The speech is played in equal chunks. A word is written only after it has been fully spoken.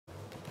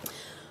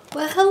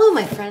Well, hello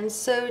my friends.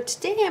 So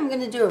today I'm going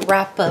to do a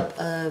wrap up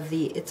of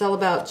the It's All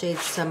About Jade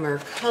Summer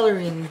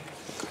coloring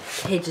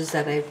pages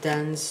that I've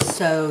done.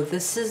 So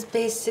this is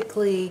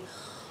basically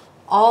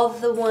all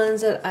of the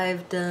ones that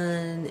I've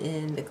done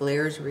in the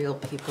Glaire's Real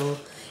People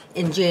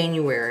in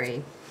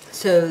January.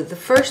 So the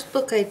first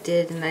book I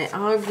did, and I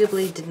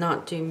arguably did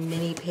not do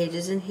many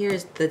pages in here,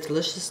 is The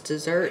Delicious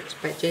Desserts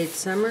by Jade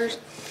Summers.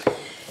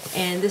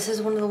 And this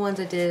is one of the ones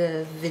I did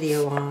a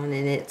video on,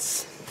 and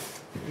it's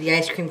the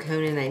ice cream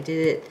cone, and I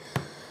did it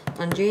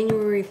on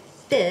January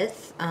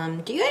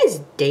 5th. Do you guys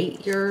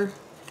date your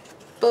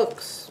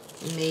books?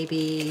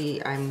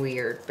 Maybe I'm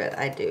weird, but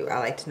I do. I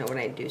like to know when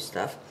I do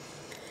stuff,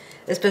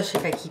 especially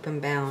if I keep them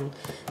bound.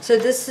 So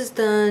this is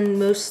done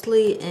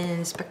mostly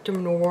in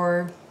Spectrum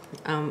Noir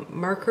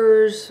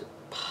markers,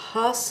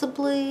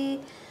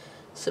 possibly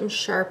some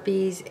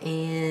Sharpies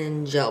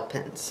and gel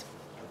pens.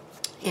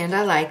 And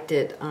I liked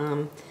it.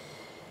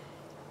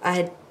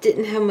 I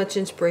didn't have much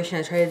inspiration.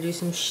 I tried to do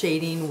some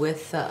shading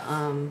with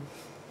the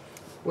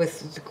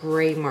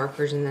gray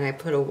markers, and then I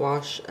put a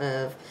wash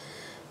of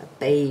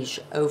beige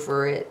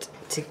over it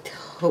to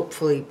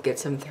hopefully get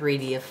some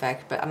 3D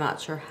effect, but I'm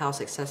not sure how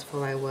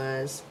successful I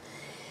was.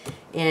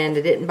 And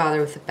I didn't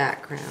bother with the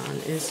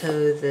background. And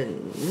so the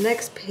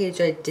next page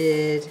I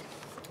did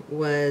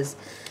was,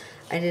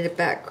 I did a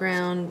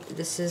background.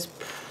 This is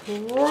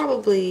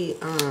probably,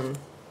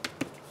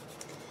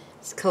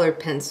 it's colored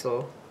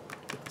pencil.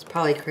 It's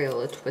probably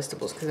Crayola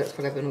Twistables because that's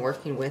what I've been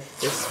working with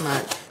this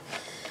month.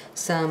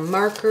 Some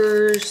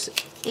markers,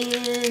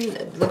 and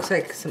it looks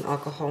like some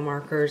alcohol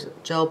markers,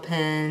 gel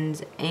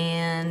pens,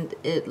 and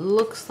it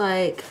looks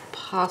like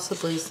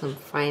possibly some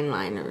fine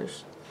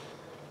liners.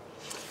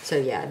 So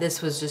yeah,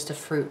 this was just a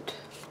fruit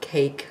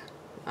cake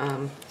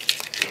in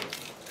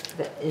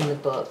the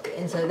book.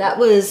 And so that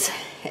was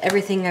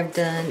everything I've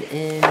done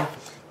in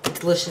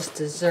Delicious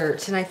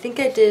Desserts. And I think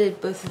I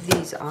did both of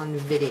these on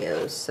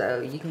videos, so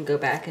you can go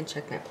back and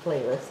check my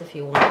playlist if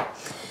you want.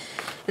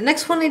 The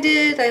next one I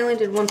only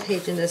did one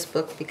page in this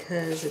book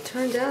because it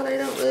turned out I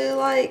don't really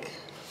like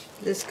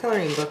this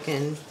coloring book,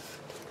 and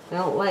I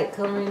don't like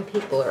coloring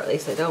people, or at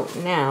least I don't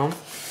now.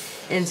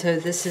 And so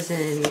this is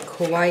in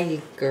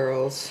Kawaii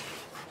Girls.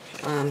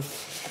 And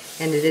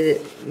I did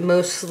it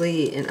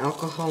mostly in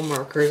alcohol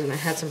markers, and I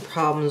had some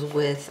problems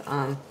with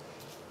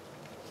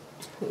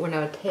when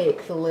I would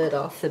take the lid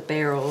off the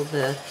barrel,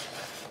 the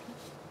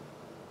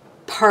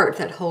part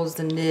that holds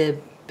the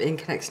nib in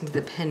connection to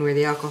the pen where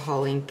the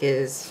alcohol ink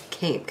is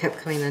kept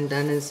coming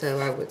undone, and so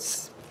I would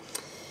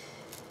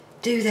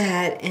do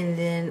that. And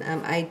then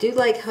I do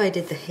like how I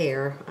did the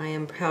hair. I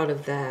am proud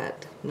of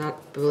that. Not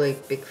really a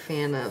big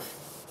fan of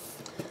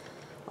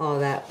all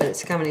that, but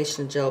it's a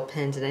combination of gel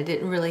pens, and I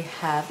didn't really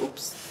have,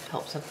 oops,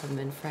 helps if I'm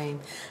in frame.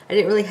 I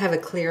didn't really have a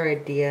clear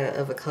idea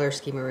of a color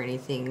scheme or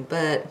anything,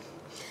 but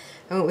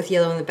I went with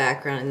yellow in the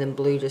background, and then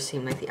blue just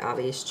seemed like the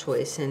obvious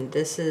choice. And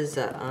this is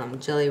a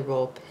jelly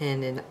roll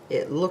pen, and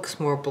it looks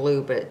more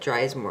blue, but it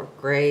dries more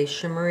gray,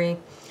 shimmery.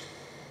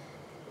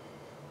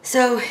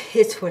 So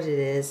it's what it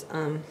is.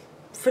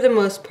 For the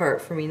most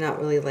part, for me, not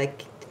really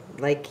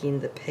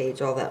liking the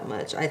page all that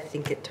much. I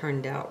think it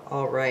turned out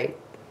all right.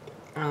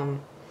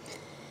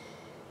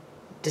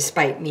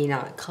 Despite me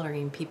not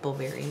coloring people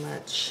very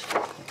much.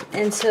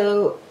 And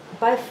so,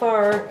 by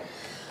far,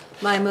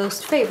 my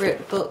most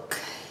favorite book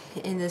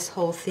in this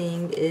whole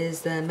thing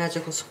is the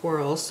Magical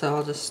Swirls. So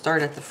I'll just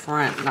start at the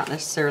front, not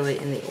necessarily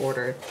in the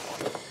order.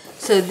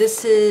 So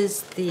this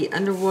is the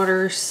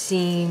underwater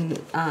scene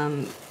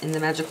in the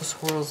Magical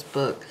Swirls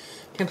book.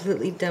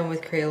 Completely done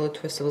with Crayola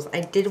Twistables. I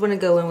did want to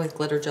go in with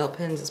glitter gel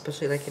pens,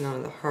 especially like, you know,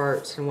 the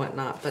hearts and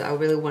whatnot, but I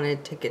really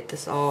wanted to get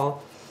this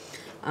all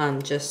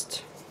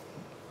just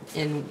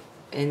in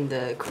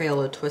the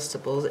Crayola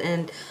Twistables,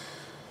 and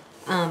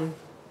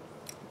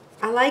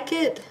I like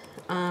it.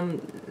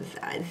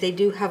 They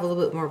do have a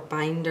little bit more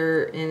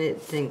binder in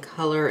it than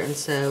color, and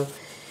so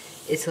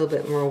it's a little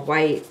bit more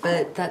white,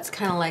 but that's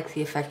kind of like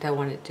the effect I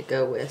wanted to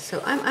go with,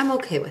 so I'm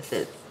okay with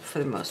it for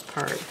the most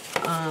part.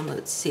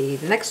 Let's see,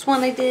 the next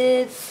one I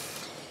did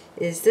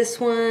is this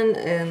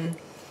one.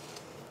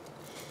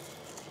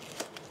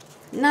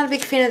 Not a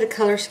big fan of the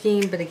color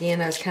scheme, but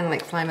again, I was kind of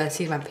like flying by the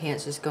seat of my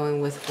pants, just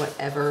going with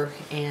whatever.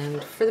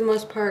 And for the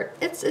most part,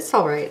 it's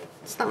all right.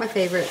 It's not my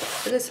favorite,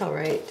 but it's all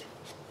right.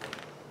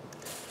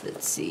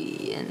 Let's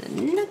see, and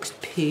the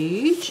next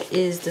page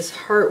is this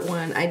heart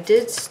one. I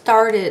did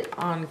start it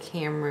on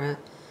camera,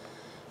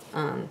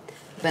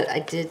 but I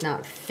did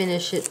not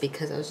finish it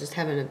because I was just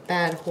having a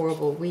bad,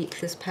 horrible week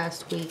this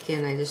past week,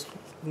 and I just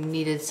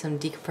needed some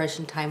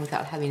decompression time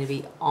without having to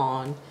be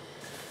on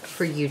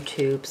for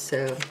YouTube.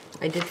 So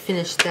I did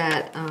finish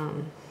that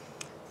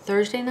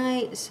Thursday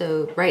night,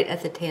 so right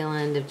at the tail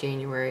end of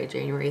January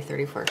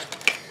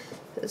 31st.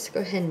 Let's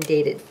go ahead and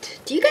date it.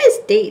 Do you guys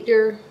date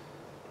your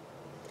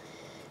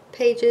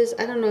pages?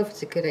 I don't know if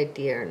it's a good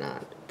idea or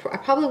not. I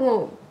probably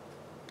won't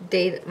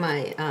date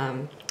my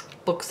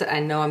books that I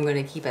know I'm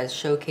going to keep as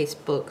showcase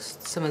books,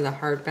 some of the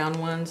hardbound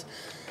ones.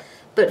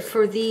 But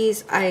for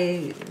these,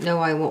 I know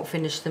I won't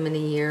finish them in a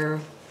year,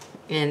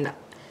 and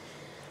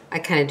I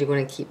kind of do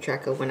want to keep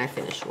track of when I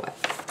finish what.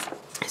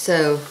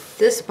 So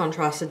this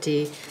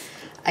monstrosity,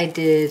 I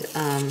did,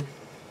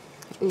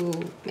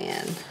 ooh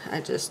man,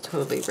 I just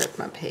totally ripped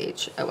my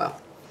page. Oh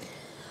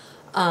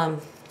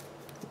well.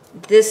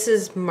 This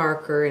is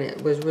marker and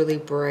it was really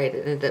bright.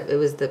 It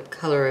was the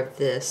color of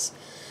this.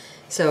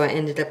 So I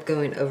ended up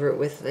going over it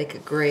with like a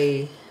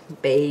gray,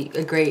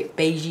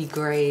 beigey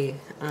gray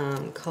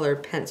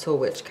colored pencil,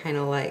 which kind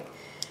of like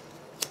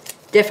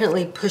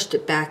definitely pushed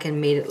it back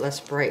and made it less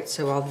bright.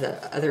 So all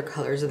the other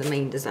colors of the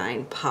main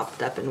design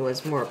popped up and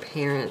was more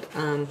apparent.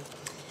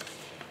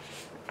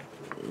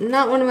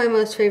 Not one of my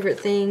most favorite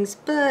things,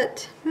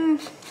 but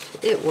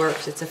it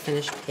works. It's a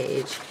finished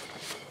page.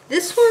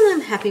 This one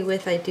I'm happy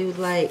with. I do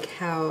like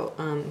how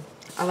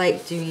I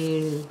like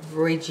doing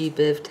Roy G.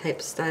 Biv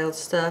type style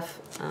stuff.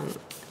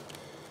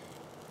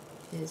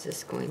 Is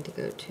this going to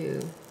go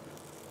to?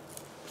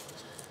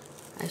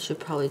 I should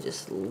probably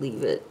just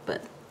leave it,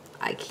 but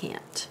I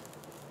can't.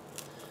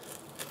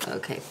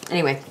 Okay.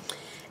 Anyway,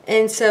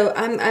 and so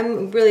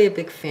I'm really a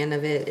big fan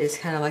of it. It's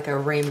kind of like a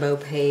rainbow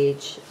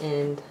page,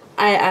 and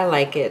I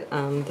like it.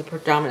 The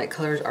predominant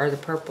colors are the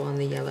purple and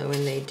the yellow,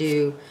 and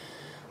they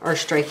are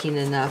striking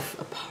enough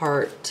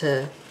apart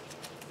to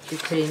be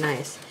pretty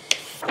nice.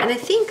 And I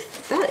think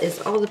that is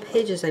all the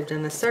pages I've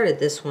done. I started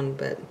this one,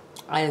 but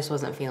I just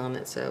wasn't feeling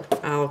it, so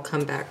I'll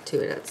come back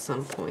to it at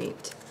some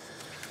point.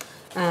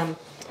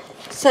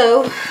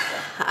 So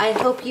I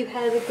hope you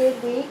had a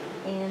good week,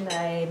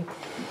 and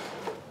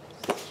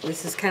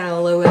this is kind of a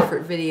low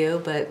effort video,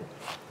 but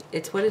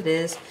it's what it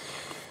is.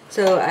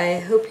 So I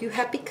hope you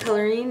happy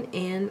coloring,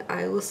 and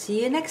I will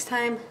see you next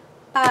time.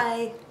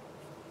 Bye.